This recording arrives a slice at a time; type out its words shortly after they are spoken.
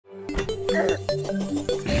No,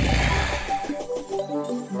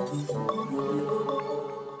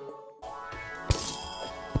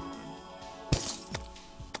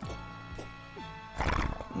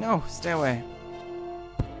 stay away.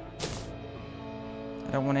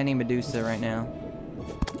 I don't want any Medusa right now.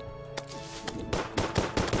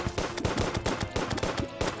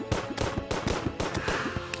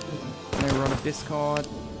 No rod of discord.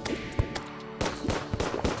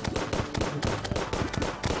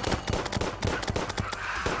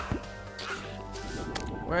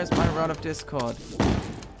 Where's my rod of discord?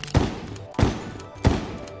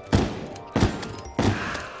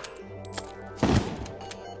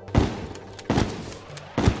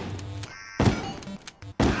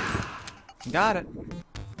 Got it.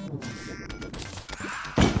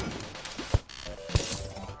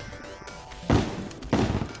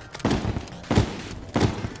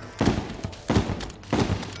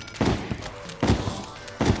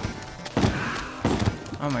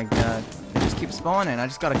 Oh my god. They just keep spawning. I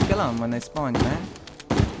just gotta kill them when they spawn, you know?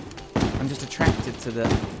 I'm just attracted to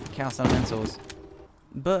the Chaos Elementals.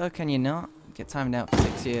 But can you not? Get timed out for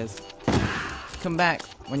 6 years. Come back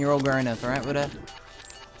when you're all grown up, alright, Buddha?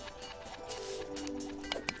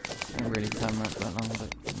 I don't really time up that long,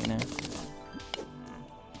 but you know.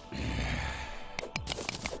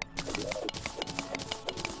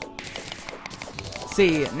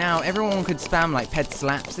 See, now everyone could spam like ped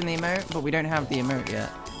slaps in the emote, but we don't have the emote yet.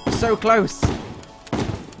 We're so close!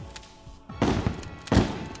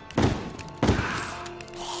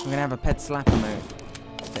 We're gonna have a ped slap emote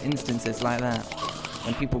for instances like that,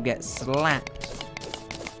 when people get slapped.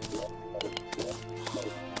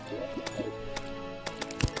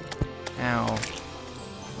 Ow.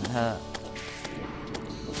 That hurt.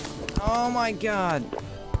 Oh my god!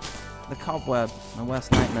 The cobweb, my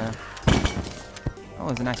worst nightmare. Oh,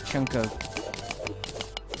 there's a nice chunk of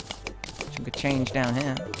change down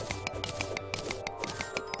here.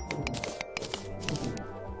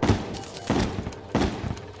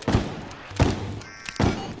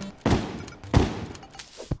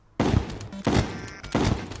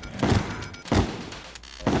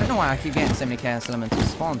 I don't know why I keep getting so many chaos elemental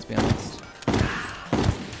spawns, to be honest.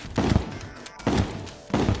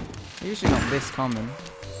 They're usually not this common.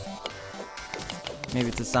 Maybe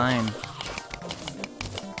it's a sign.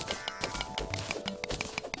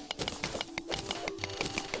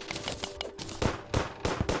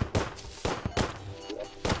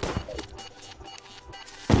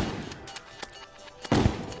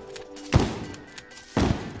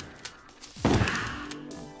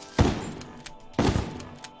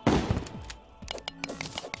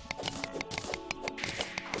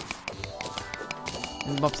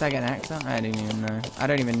 Is Bob Saget an actor? I don't even know. I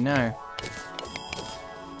don't even know.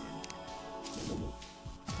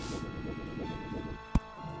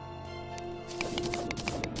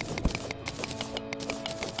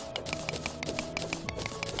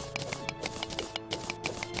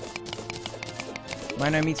 Why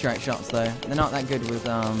no meteorite shots though? They're not that good with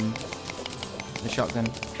the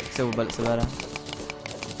shotgun. Silver bullets are better.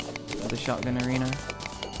 With the shotgun arena.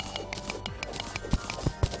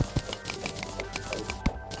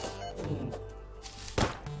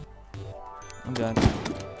 Oh god.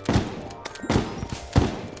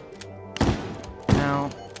 Ow.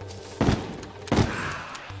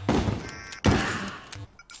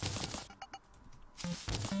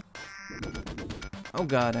 Oh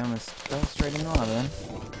god, I almost fell straight in lava then.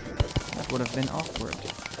 That would have been awkward.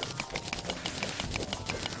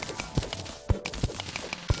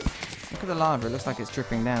 Look at the lava, it looks like it's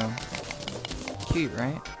dripping down. Cute,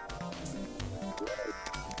 right?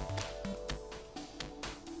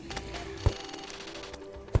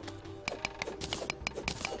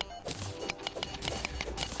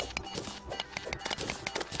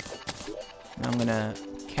 I'm gonna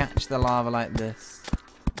catch the lava like this.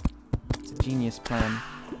 It's a genius plan.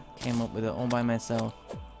 Came up with it all by myself.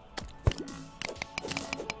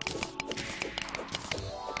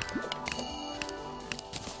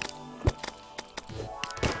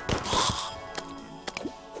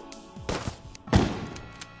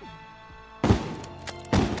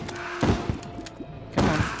 Come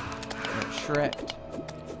on. Get shreked.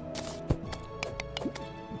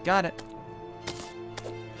 Got it.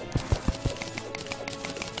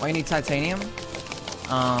 Why you need titanium?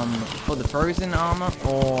 For the frozen armor,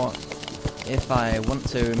 or if I want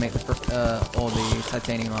to make the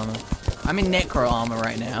titanium armor. I'm in necro armor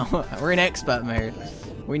right now. We're in expert mode.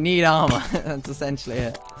 We need armor. That's essentially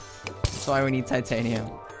it. That's why we need titanium.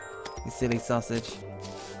 You silly sausage.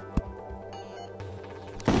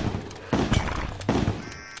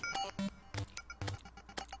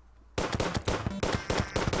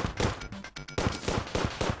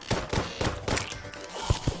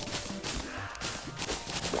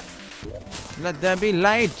 Let there be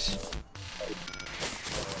light.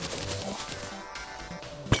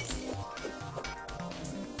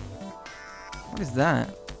 What is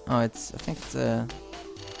that? Oh, I think it's a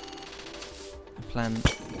plant.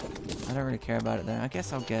 I don't really care about it though. I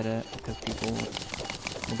guess I'll get it because people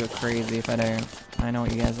will go crazy if I don't. I know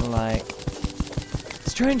what you guys are like.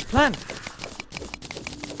 Strange plant.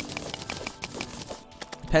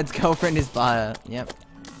 Ped's girlfriend is buyer. Yep,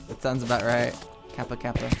 that sounds about right. Kappa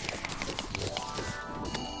kappa.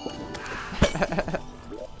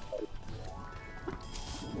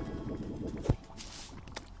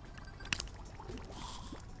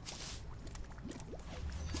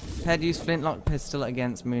 Ped used flintlock pistol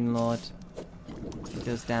against Moonlord. It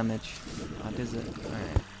does damage. Oh, does it?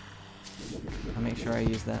 Alright. I'll make sure I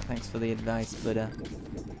use that. Thanks for the advice, Buddha.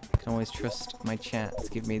 I can always trust my chat to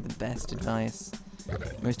give me the best advice.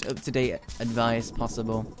 Most up-to-date advice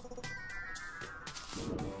possible.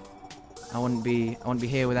 I wouldn't be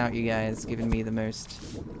here without you guys giving me the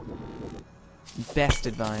best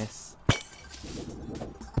advice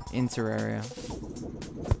in Terraria.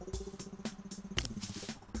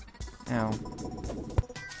 Ow.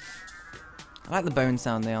 I like the bone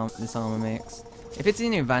sound this armor makes. If it's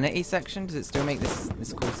in your vanity section, does it still make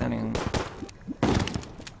this cool sounding?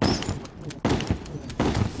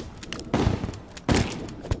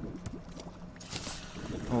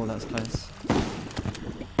 Oh, that was close.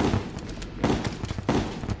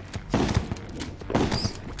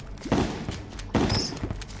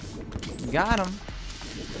 Got him.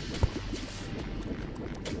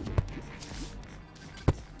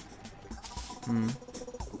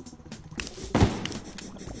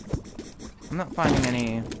 I'm not finding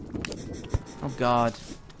any. Oh god.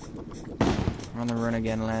 We're on the run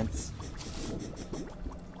again, lads.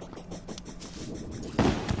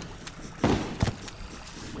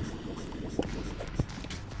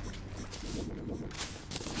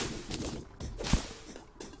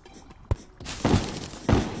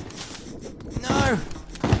 No!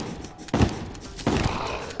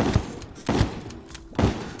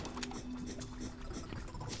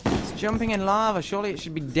 It's jumping in lava. Surely it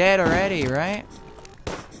should be dead already, right?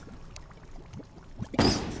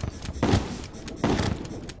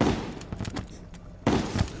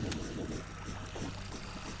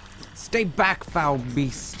 Stay back, foul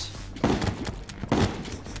beast.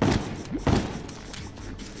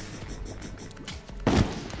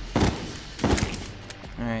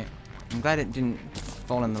 Alright. I'm glad it didn't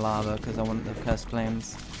fall in the lava because I want the cursed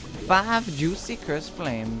flames. 5 juicy cursed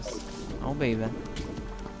flames. Oh, baby.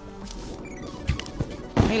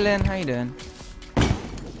 Hey, Lynn. How you doing?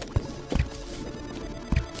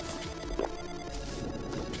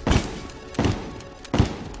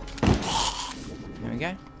 There we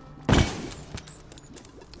go.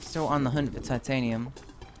 Still on the hunt for titanium.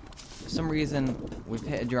 For some reason, we've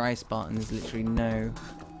hit a dry spot and there's literally no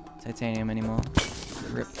titanium anymore.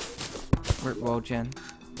 Rip world gen.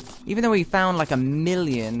 Even though we found like a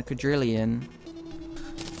million, quadrillion,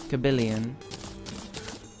 kabillion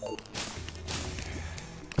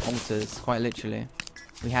altars, quite literally.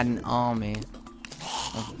 We had an army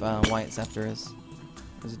of whites after us.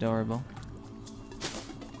 It was adorable.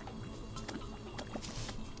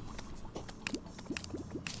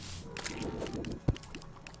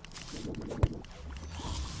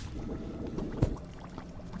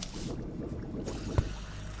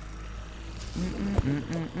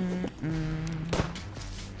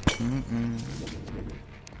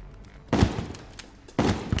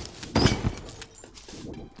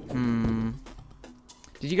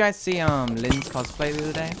 Did you guys see Lynn's cosplay the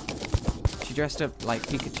other day? She dressed up like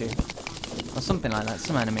Pikachu. Or something like that,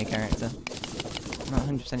 some anime character. I'm not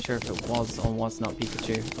 100% sure if it was or was not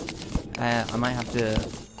Pikachu. I might have to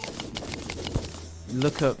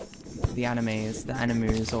look up the animes, the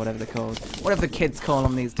animus, or whatever they're called. Whatever the kids call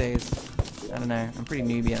them these days. I don't know, I'm pretty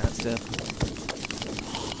newbie at that stuff.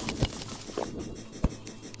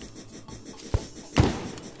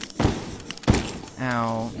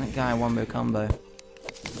 Ow, that guy wombo combo.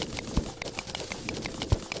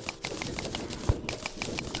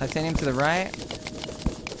 Titanium to the right?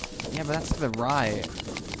 Yeah, but that's to the right.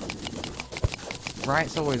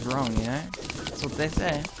 Right's always wrong, you know? That's what they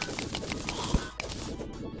say.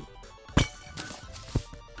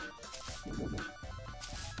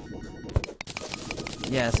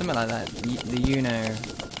 Yeah, something like that. The Uno.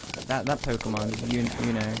 That Pokemon.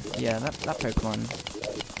 Uno. Yeah, that Pokemon.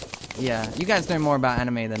 Yeah, you guys know more about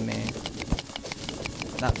anime than me.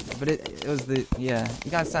 But it was the, yeah.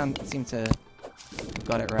 You guys seem to have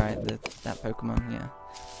got it right. That Pokemon, yeah.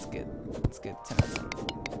 It's good. It's good. 10%.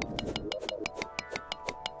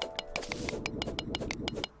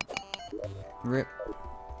 Rip.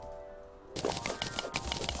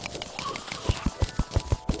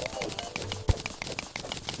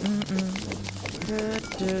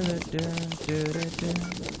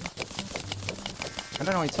 I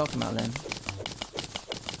don't know what you're talking about then.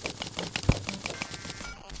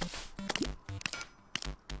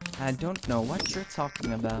 I don't know what you're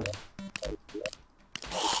talking about.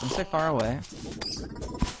 I'm so far away.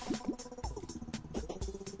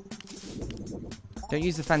 Don't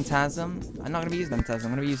use the Phantasm. I'm not going to be using the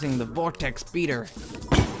Phantasm. I'm going to be using the Vortex Beater.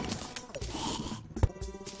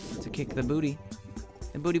 To kick the booty.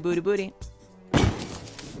 The booty, booty, booty.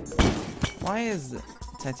 Why is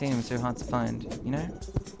titanium so hard to find, you know?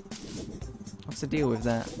 What's the deal with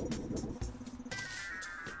that?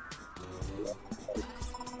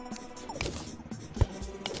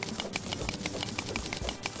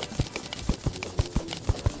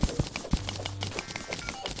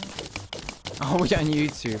 Oh, we're on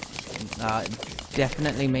YouTube.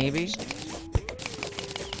 Definitely, maybe.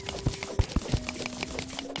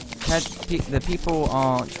 The people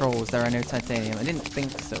are trolls. There are no titanium. I didn't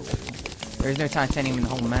think so. There is no titanium in the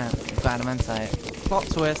whole map. It's adamantite. Plot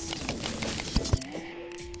twist.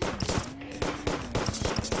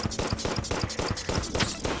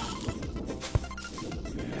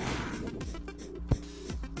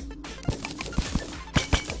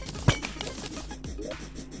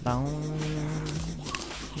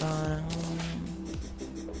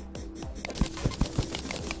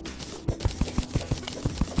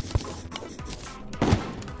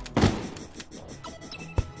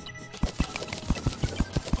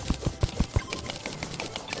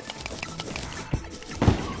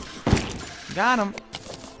 Got him.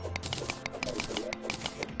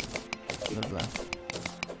 Lovely.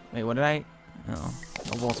 Wait, what did I? Oh,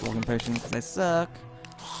 a water walking potion because I suck.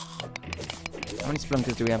 How many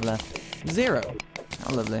splunkers do we have left? 0.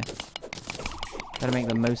 Oh, lovely. Gotta make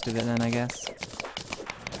the most of it then, I guess.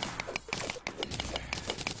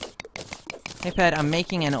 Hey, Ped, I'm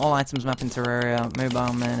making an all items map in Terraria,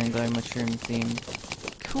 mobile man and glowing mushroom theme.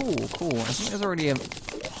 Cool, cool. I think there's already a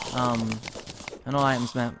an all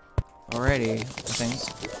items map already, I think.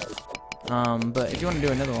 But if you want to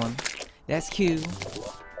do another one, that's cool.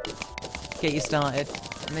 Get you started,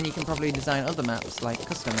 and then you can probably design other maps, like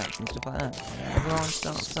custom maps and stuff like that. Everyone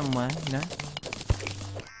starts somewhere, you know?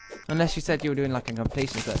 Unless you said you were doing like a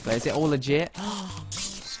completion let's play. Is it all legit?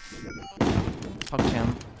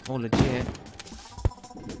 PogChamp, all legit.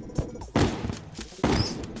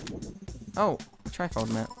 Oh, trifold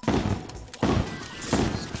map.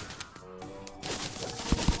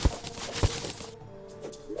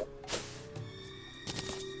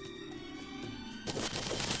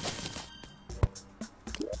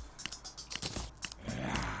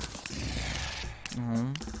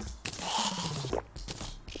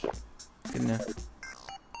 Good enough.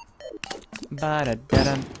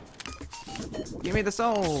 Ba-da-da-da. Give me the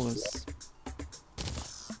souls!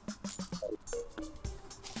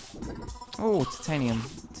 Oh, titanium.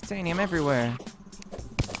 Titanium everywhere.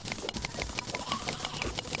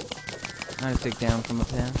 I'll dig down from up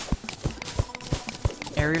there.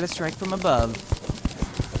 Aerial strike from above.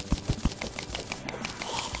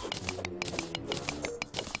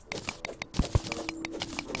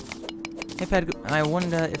 Hey Ped, I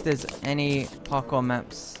wonder if there's any parkour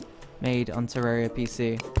maps made on Terraria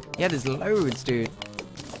PC. Yeah, there's loads, dude.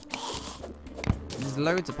 There's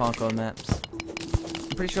loads of parkour maps.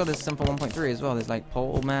 I'm pretty sure there's some for 1.3 as well. There's like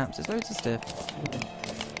portal maps. There's loads of stuff.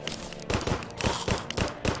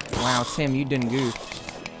 Wow, Tim, you done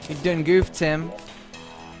goofed. You done goofed, Tim.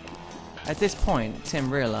 At this point,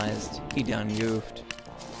 Tim realized he done goofed.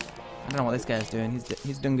 I don't know what this guy's doing.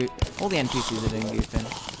 He's done goofed. All the NPCs are doing goofing.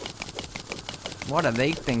 What are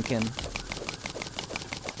they thinking?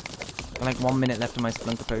 Got like 1 minute left of my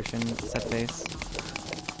Splunker potion set base.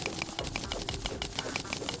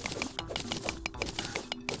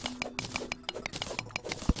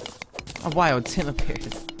 A wild Tim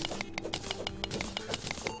appears.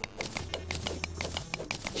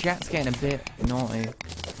 Chat's getting a bit naughty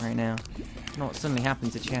right now. I don't know what suddenly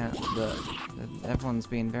happened to chat, but everyone's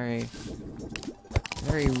being very,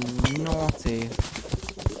 very naughty.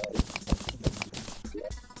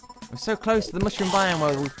 We're so close to the mushroom biome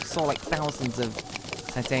where we saw like thousands of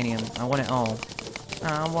titanium. I want it all.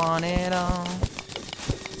 I want it all.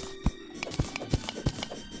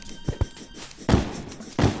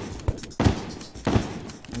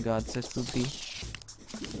 Oh god, so spooky.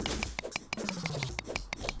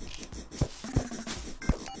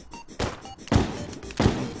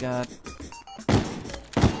 Oh god.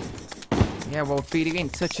 Yeah, well, Feedy, you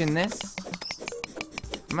ain't touching this.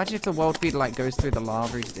 Imagine if the world feeder like goes through the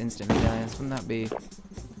lava, he just instantly dies. Wouldn't that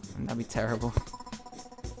be terrible?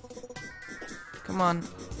 Come on,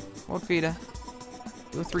 world feeder,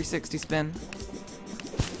 do a 360 spin.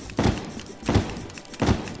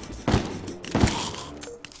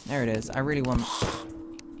 There it is. I really want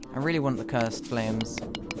the cursed flames,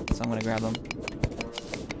 so I'm gonna grab them.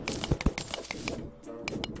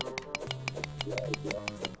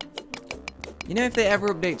 You know, if they ever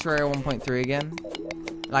update Terraria 1.3 again,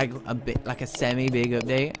 like a semi-big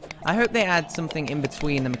update, I hope they add something in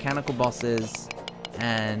between the mechanical bosses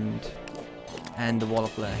and the wall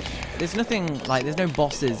of flesh. There's nothing like, there's no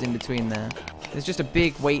bosses in between there. There's just a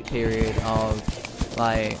big wait period of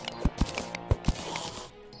like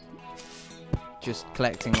just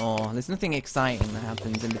collecting ore. There's nothing exciting that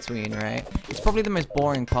happens in between, right? It's probably the most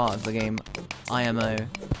boring part of the game, IMO.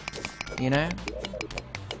 You know?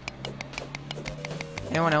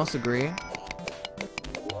 Anyone else agree?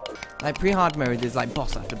 Like pre-hard mode is like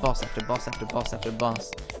boss after boss after boss after boss after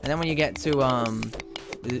boss, and then when you get to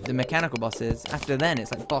the mechanical bosses, after then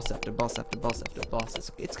it's like boss after boss after boss after boss.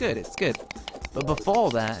 It's good, it's good. But before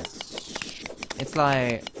that, it's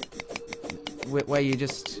like where you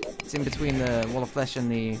just, it's in between the wall of flesh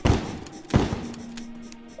and the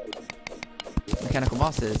mechanical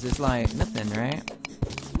bosses. It's like nothing, right?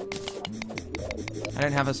 I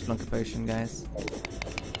don't have a Splunker potion, guys.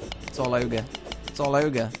 It's all ogre. It's all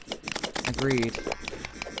ogre. Agreed.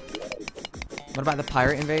 What about the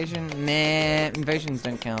pirate invasion? Nah, invasions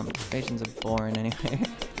don't count. Invasions are boring anyway.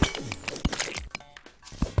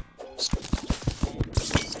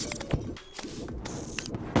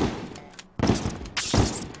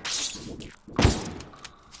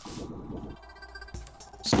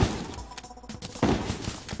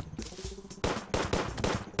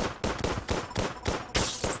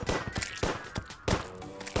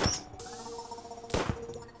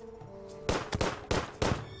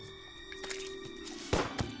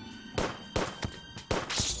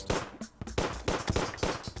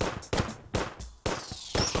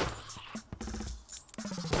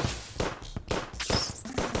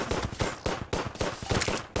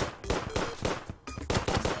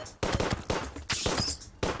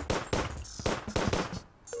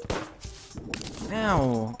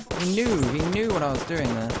 Ow! He knew what I was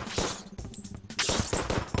doing there.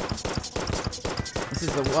 This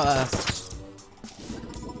is the worst.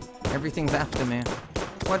 Everything's after me.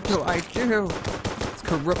 What do I do? It's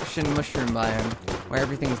corruption mushroom biome, where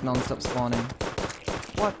everything's non-stop spawning.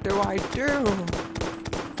 What do I do?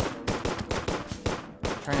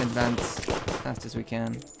 Try and advance as fast as we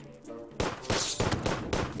can,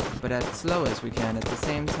 but as slow as we can at the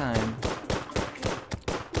same time.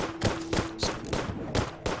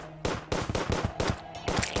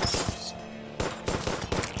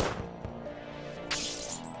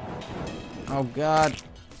 Oh god.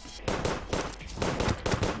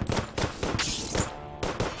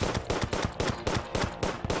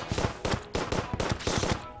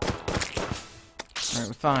 Alright,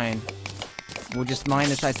 we're fine. We'll just mine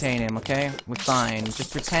the titanium, okay? We're fine.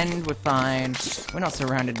 Just pretend we're fine. We're not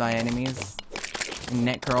surrounded by enemies in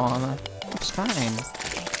necro armor. It's fine.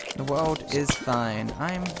 The world is fine.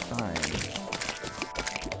 I'm fine.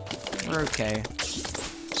 We're okay.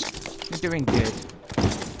 We're doing good.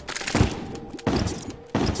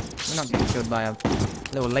 We're not getting killed by a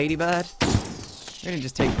little ladybird. We're gonna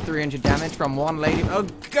just take 300 damage from one lady. Oh,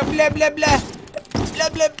 blah, blah, blah. Blah,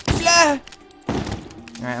 blah, blah.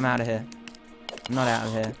 Alright, I'm out of here. I'm not out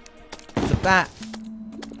of here. It's a bat.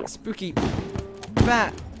 A spooky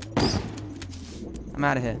bat. I'm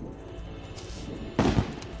out of here.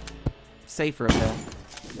 Safer up there.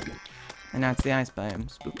 And now it's the ice biome.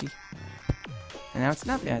 Spooky. And now it's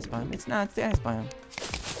not the ice biome. It's the ice biome.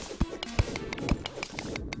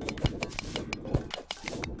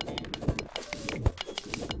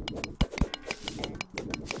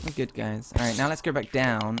 Good, guys. Alright, now let's go back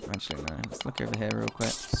down. Actually, no. Let's look over here real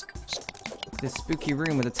quick. This spooky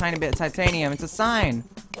room with a tiny bit of titanium. It's a sign.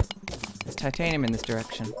 There's titanium in this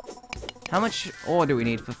direction. How much ore do we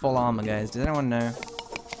need for full armor, guys? Does anyone know?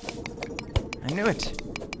 I knew it.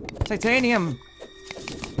 Titanium!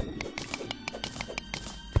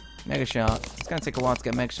 Mega shot. It's gonna take a while to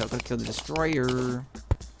get mega shot. Gotta kill the destroyer.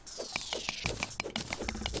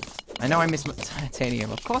 I know I missed my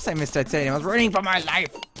titanium. Of course I missed titanium. I was running for my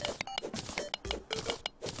life.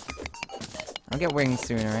 I'll get wings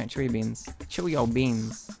soon, alright? Chewy beans. Chew your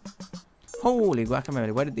beans. Holy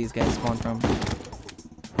guacamole. Where did these guys spawn from?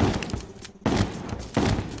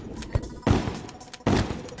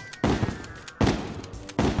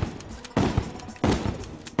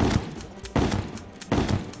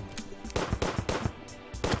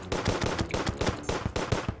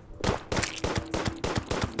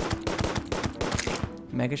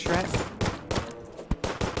 Mega Shrek?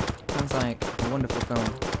 Sounds like a wonderful film.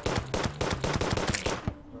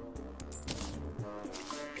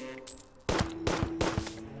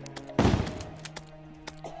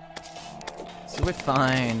 So we're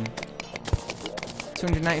fine.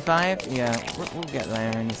 295? Yeah, we'll get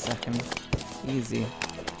there in a second. Easy.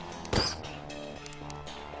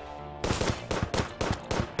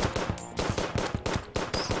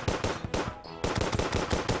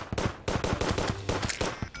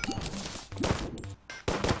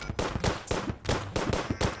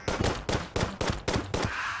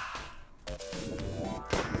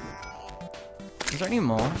 Is there any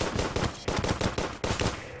more?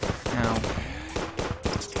 Ow.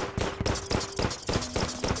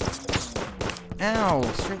 Ow!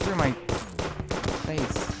 Straight through my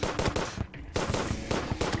face.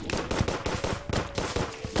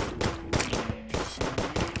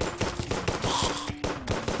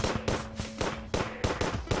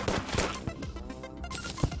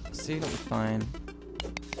 See, that was fine.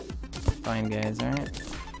 Fine, guys, alright?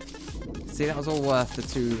 See, that was all worth the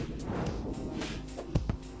 2.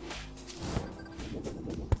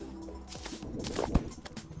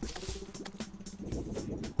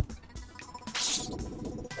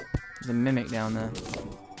 There's a mimic down there.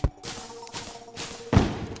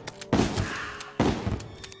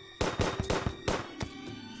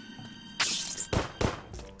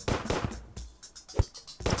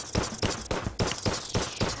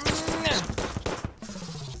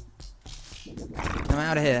 I'm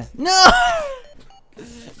out of here. No!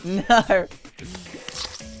 No!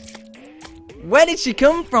 Where did she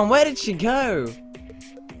come from? Where did she go?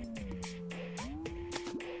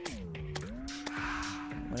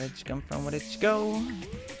 Where did she come from? Where did she go?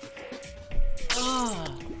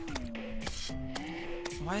 Oh.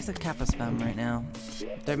 Why is the Kappa spam right now?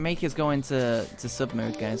 Don't make us go into sub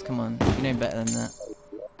mode, guys. Come on. You know better than that.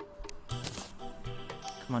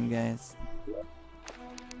 Come on, guys.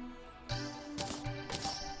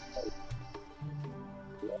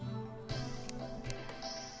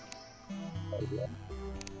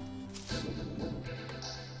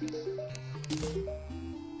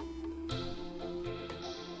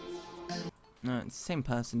 No, it's the same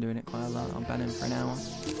person doing it quite a lot. I'll ban him for an hour.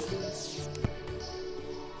 If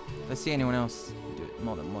I see anyone else do it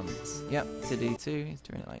more than once. Yep, Tiddy too. He's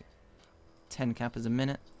doing it like 10 kappas a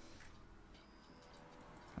minute.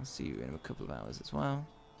 I'll see you in a couple of hours as well.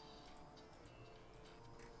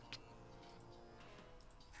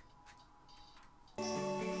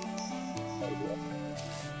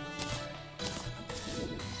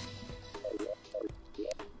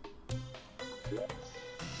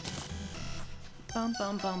 Bum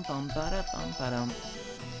bum bum bum bada bum badum.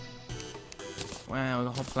 Wow,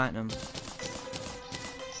 the whole platinum.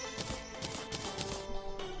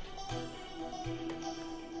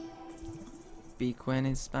 Pedguin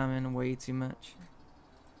is spamming way too much.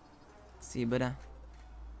 See, but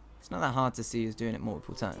it's not that hard to see who's doing it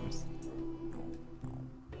multiple times.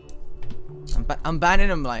 I'm banning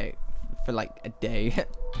him like for like a day,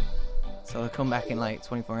 so I'll come back in like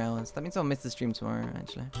 24 hours. That means I'll miss the stream tomorrow,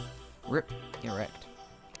 actually. Rip, get wrecked.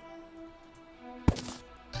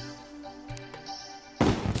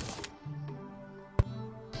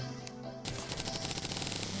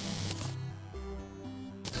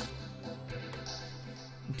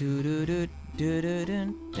 Do do do do do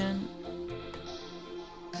dun dun.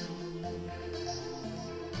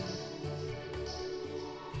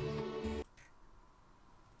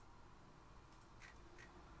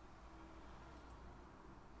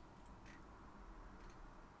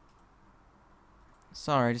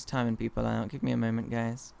 Sorry, just timing people out. Give me a moment,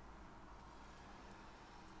 guys.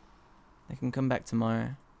 They can come back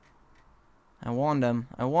tomorrow. I warned them.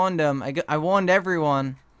 I warned them. I warned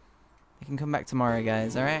everyone. They can come back tomorrow,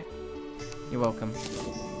 guys. All right? You're welcome.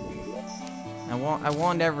 I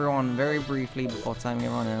warned everyone very briefly before timing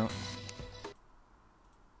everyone out.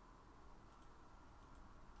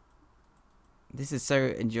 This is so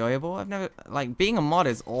enjoyable. I've never like being a mod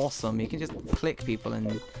is awesome. You can just click people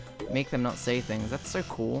and make them not say things. That's so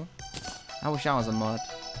cool. I wish I was a mod.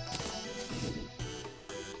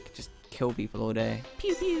 Could just kill people all day.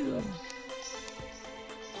 Pew pew.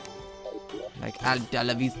 Like Alta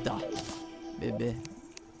la vista, baby.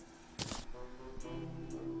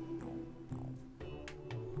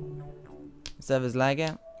 Server's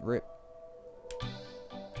lagging. Rip.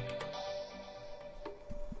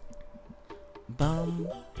 Bum.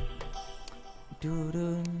 Doo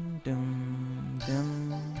dum dum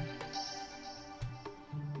dum.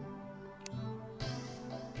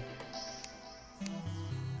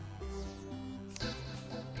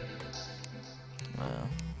 Wow.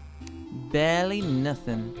 barely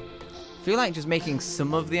nothing. Feel like just making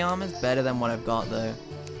some of the armor is better than what I've got though,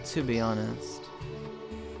 to be honest.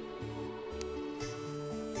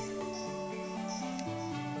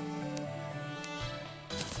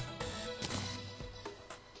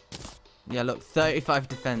 Yeah, look, 35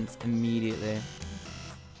 defense immediately.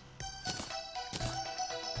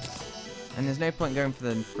 And there's no point going for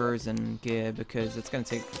the frozen gear because it's going to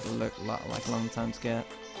take a long time to get.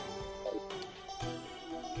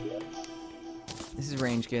 This is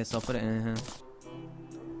range gear, so I'll put it in here.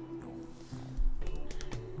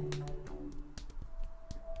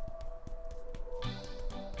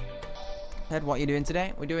 Ed, what are you doing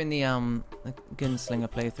today? We're doing the Gunslinger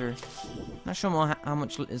playthrough. Not sure how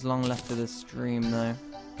much is long left of the stream though.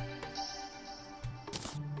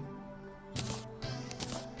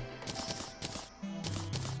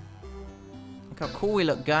 Look how cool we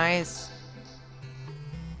look, guys.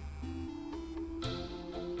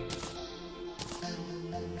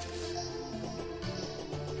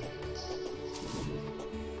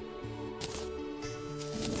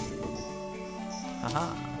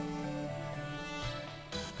 Haha.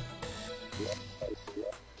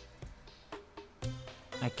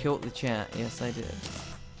 I killed the chat. Yes, I did.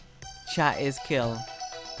 Chat is kill.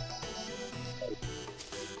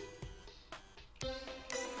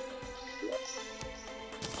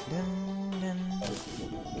 Dun, dun.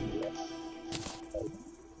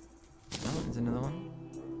 Oh, there's another one.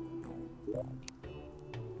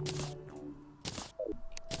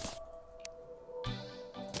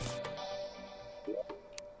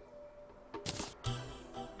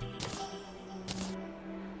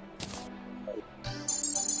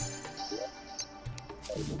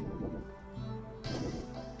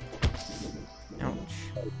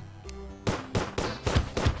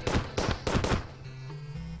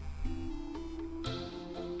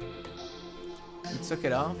 Took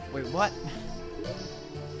it off? Wait, what?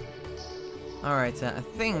 Alright, I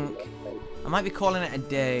think I might be calling it a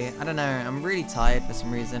day. I don't know. I'm really tired for some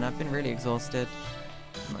reason. I've been really exhausted.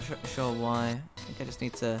 I'm not sure why. I think I just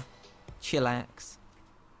need to chillax.